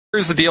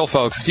Here's the deal,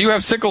 folks. If you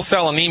have sickle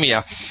cell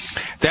anemia,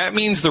 that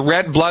means the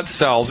red blood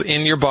cells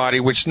in your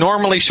body, which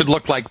normally should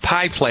look like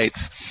pie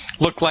plates,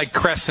 look like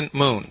crescent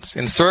moons.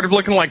 Instead of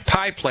looking like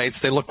pie plates,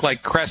 they look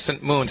like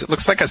crescent moons. It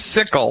looks like a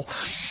sickle,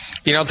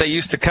 you know, they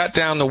used to cut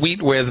down the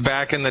wheat with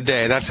back in the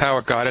day. That's how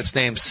it got its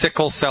name,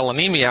 sickle cell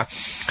anemia.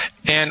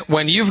 And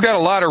when you've got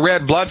a lot of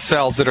red blood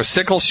cells that are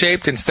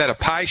sickle-shaped instead of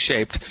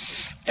pie-shaped,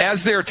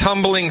 as they're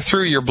tumbling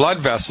through your blood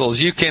vessels,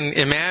 you can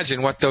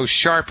imagine what those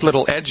sharp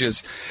little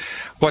edges,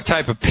 what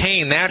type of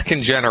pain that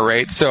can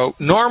generate. So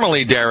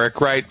normally, Derek,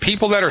 right,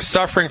 people that are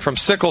suffering from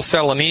sickle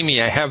cell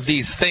anemia have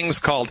these things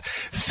called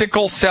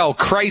sickle cell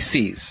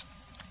crises.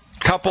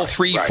 Couple,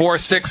 3, 4,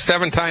 6,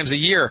 7 times a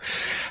year.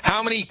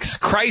 How many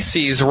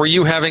crises were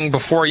you having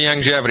before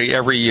longevity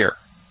every year?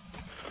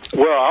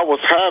 Well, I was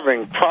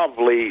having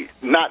probably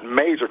not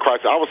major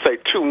crises. I would say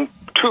two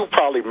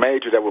probably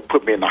major that would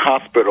put me in the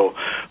hospital,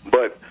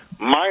 but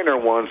minor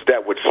ones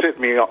that would sit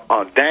me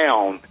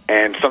down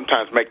and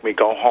sometimes make me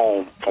go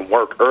home from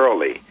work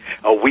early,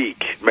 a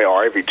week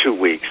or every 2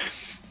 weeks.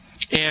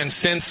 And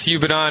since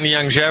you've been on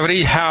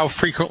longevity, how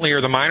frequently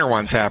are the minor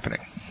ones happening?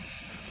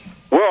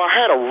 Well, I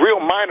had a real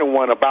minor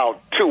one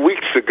about 2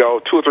 weeks ago,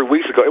 2 or 3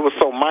 weeks ago. It was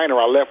so minor,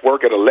 I left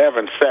work at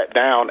 11, sat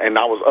down, and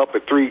I was up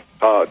at 3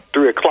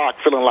 o'clock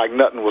feeling like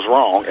nothing was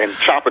wrong and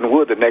chopping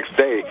wood the next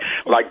day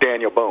like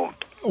Daniel Boone.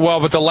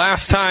 Well, but the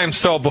last time,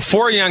 so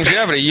before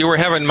longevity, you were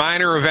having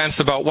minor events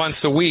about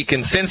once a week,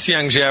 and since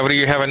longevity,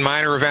 you're having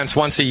minor events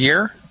once a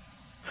year?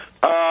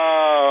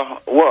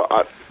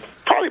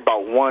 Probably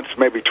about once,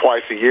 maybe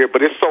twice a year,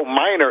 but it's so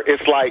minor,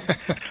 it's like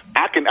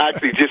I can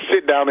actually just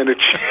sit down in a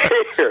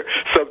chair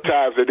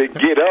sometimes and then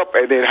get up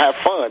and then have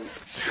fun.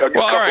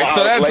 Well, all right,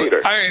 so that's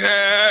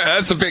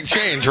a big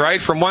change,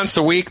 right? From once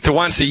a week to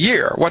once a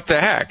year. What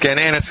the heck? And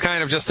it's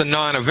kind of just a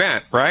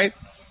non-event, right?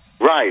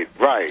 Right.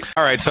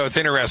 All right, so it's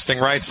interesting,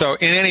 right? So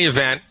in any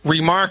event,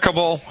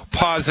 remarkable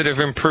positive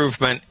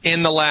improvement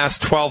in the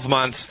last 12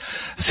 months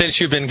since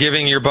you've been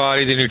giving your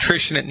body the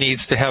nutrition it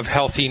needs to have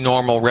healthy,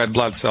 normal red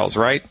blood cells,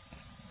 right?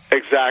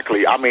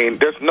 Exactly. I mean,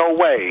 there's no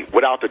way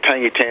without the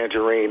tangy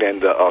tangerine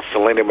and the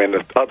selenium and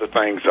the other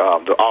things,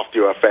 the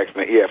OsteoFX and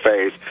the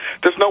EFAs,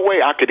 there's no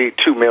way I could eat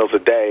 2 meals a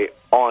day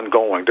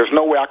ongoing. There's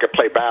no way I could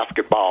play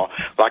basketball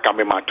like I'm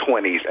in my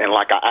 20s and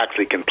like I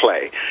actually can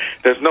play.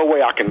 There's no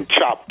way I can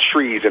chop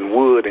trees and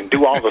wood and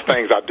do all the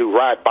things I do,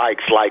 ride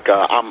bikes like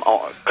I'm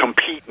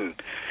competing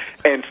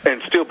and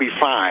still be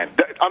fine.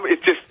 I mean,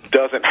 it just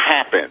doesn't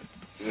happen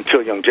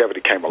until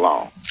longevity came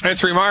along.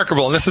 It's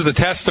remarkable, and this is a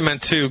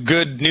testament to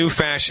good,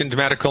 new-fashioned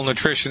medical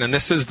nutrition. And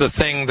this is the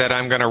thing that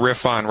I'm going to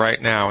riff on right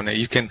now. And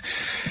you can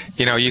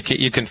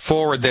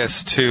forward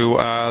this to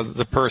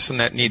the person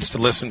that needs to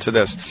listen to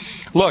this.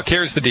 Look,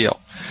 here's the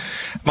deal.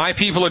 My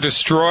people are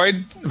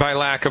destroyed by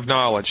lack of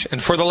knowledge.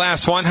 And for the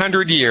last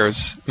 100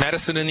 years,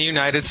 medicine in the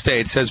United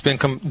States has been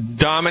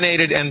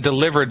dominated and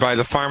delivered by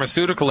the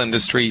pharmaceutical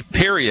industry,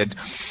 period.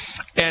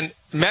 And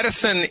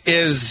medicine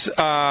is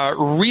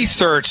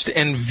researched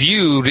and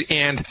viewed,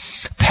 and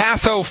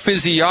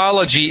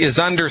pathophysiology is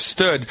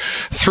understood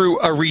through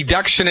a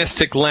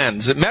reductionistic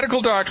lens.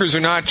 Medical doctors are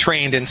not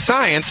trained in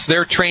science,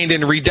 they're trained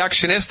in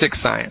reductionistic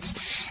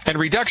science. And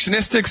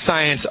reductionistic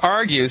science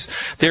argues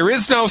there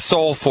is no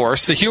soul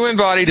force, the human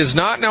body does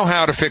not know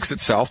how to fix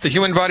itself, the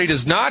human body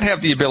does not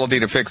have the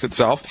ability to fix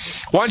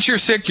itself. Once you're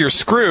sick, you're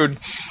screwed,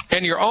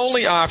 and your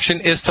only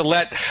option is to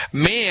let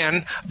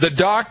man, the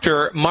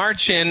doctor,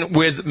 march in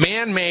with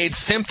man-made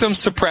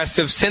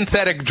symptom-suppressive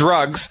synthetic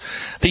drugs,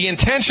 the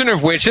intention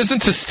of which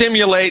isn't to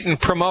stimulate and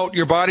promote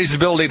your body's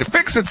ability to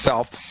fix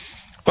itself,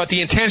 but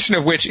the intention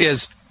of which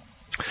is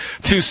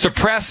to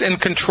suppress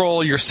and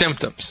control your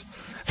symptoms.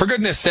 For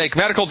goodness sake,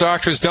 medical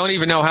doctors don't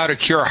even know how to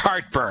cure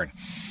heartburn.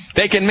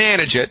 They can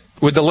manage it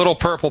with the little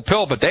purple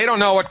pill, but they don't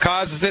know what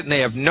causes it, and they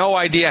have no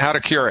idea how to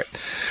cure it.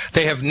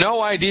 They have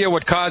no idea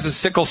what causes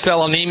sickle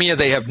cell anemia.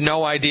 They have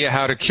no idea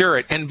how to cure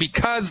it. And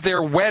because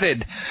they're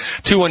wedded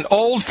to an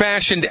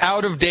old-fashioned,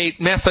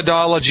 out-of-date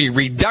methodology,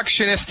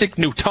 reductionistic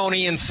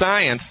Newtonian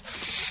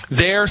science,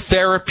 their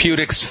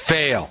therapeutics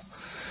fail.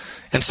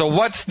 And so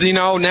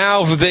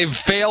now they've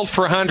failed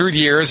for 100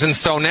 years, and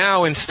so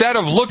now instead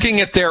of looking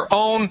in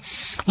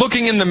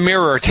the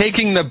mirror,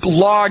 taking the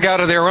log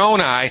out of their own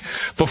eye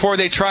before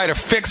they try to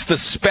fix the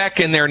speck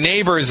in their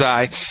neighbor's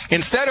eye,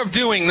 instead of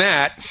doing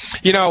that,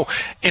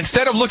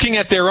 instead of looking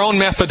at their own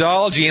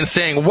methodology and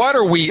saying, what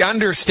are we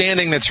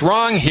understanding that's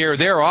wrong here,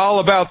 they're all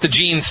about the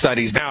gene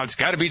studies. Now, it's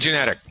got to be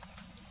genetic.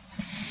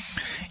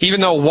 Even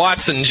though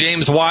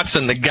James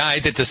Watson, the guy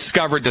that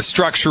discovered the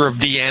structure of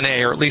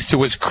DNA, or at least who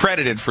was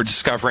credited for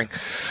discovering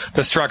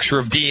the structure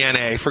of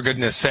DNA, for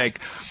goodness sake,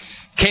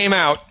 came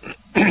out,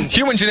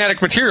 human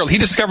genetic material, he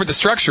discovered the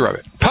structure of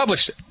it,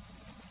 published it.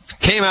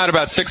 Came out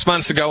about 6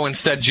 months ago and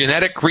said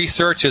genetic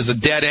research is a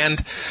dead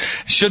end,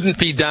 shouldn't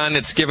be done.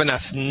 It's given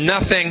us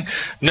nothing,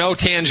 no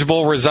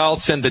tangible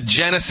results, and the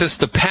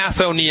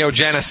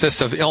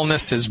pathoneogenesis of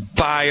illness is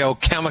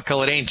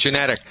biochemical. It ain't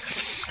genetic.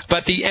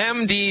 But the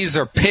MDs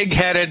are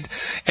pig-headed,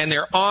 and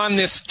they're on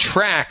this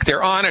track.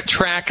 They're on a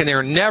track, and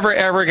they're never,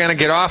 ever going to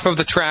get off of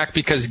the track,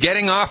 because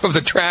getting off of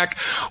the track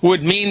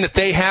would mean that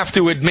they have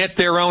to admit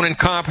their own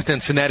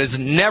incompetence, and that is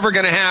never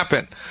going to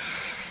happen.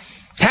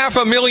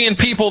 500,000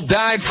 people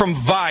died from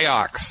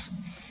Vioxx,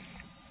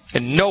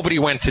 and nobody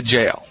went to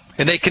jail.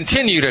 And they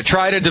continue to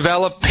try to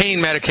develop pain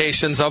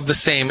medications of the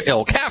same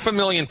ilk.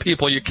 500,000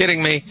 people, you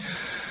kidding me?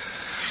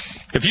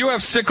 If you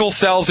have sickle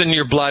cells in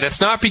your blood,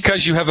 it's not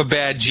because you have a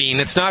bad gene.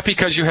 It's not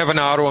because you have an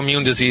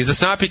autoimmune disease.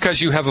 It's not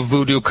because you have a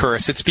voodoo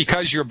curse. It's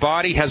because your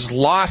body has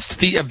lost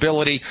the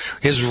ability,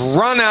 has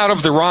run out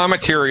of the raw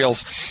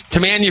materials to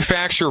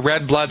manufacture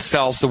red blood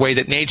cells the way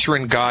that nature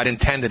and God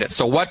intended it.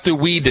 So what do?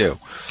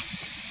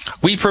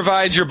 We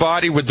provide your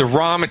body with the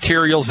raw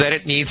materials that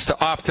it needs to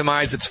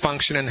optimize its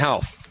function and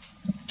health.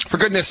 For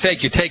goodness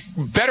sake, you take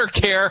better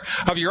care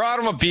of your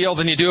automobile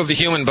than you do of the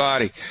human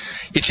body.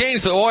 You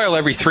change the oil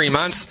every 3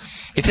 months.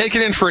 You take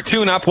it in for a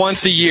tune-up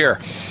once a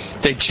year.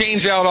 They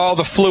change out all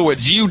the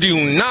fluids. You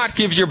do not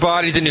give your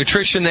body the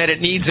nutrition that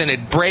it needs, and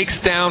it breaks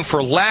down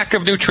for lack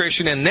of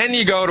nutrition. And then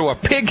you go to a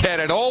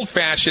pig-headed,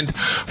 old-fashioned,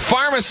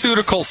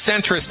 pharmaceutical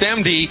centrist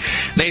MD.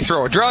 They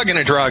throw a drug and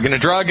a drug and a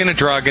drug and a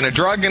drug and a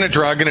drug and a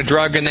drug and a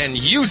drug, and then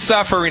you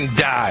suffer and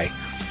die.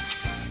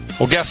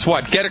 Well, guess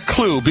what? Get a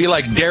clue. Be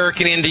like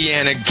Derek in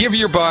Indiana. Give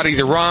your body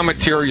the raw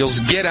materials.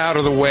 Get out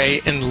of the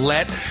way and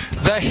let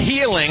the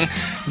healing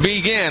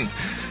begin.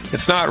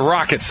 It's not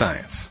rocket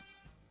science.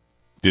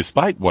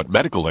 Despite what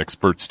medical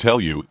experts tell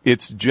you,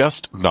 it's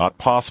just not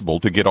possible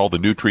to get all the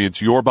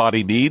nutrients your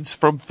body needs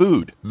from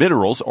food.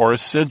 Minerals are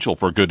essential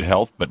for good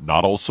health, but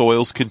not all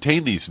soils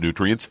contain these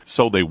nutrients,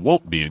 so they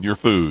won't be in your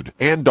food.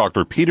 And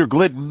Dr. Peter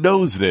Glidden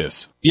knows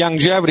this.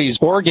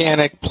 Longevity's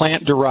organic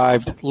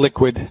plant-derived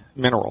liquid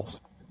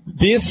minerals.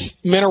 This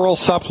mineral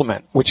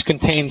supplement, which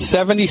contains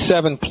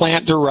 77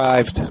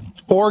 plant-derived,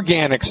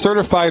 organic,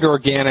 certified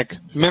organic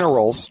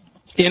minerals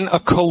in a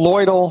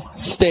colloidal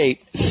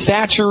state,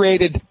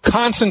 saturated,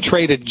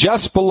 concentrated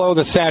just below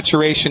the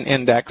saturation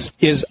index,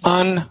 is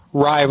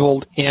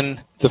unrivaled in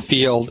the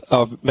field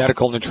of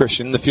medical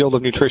nutrition, the field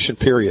of nutrition,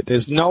 period.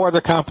 There's no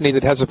other company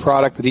that has a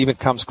product that even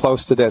comes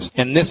close to this,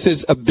 and this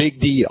is a big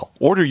deal.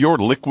 Order your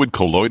liquid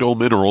colloidal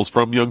minerals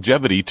from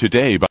Longevity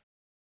today by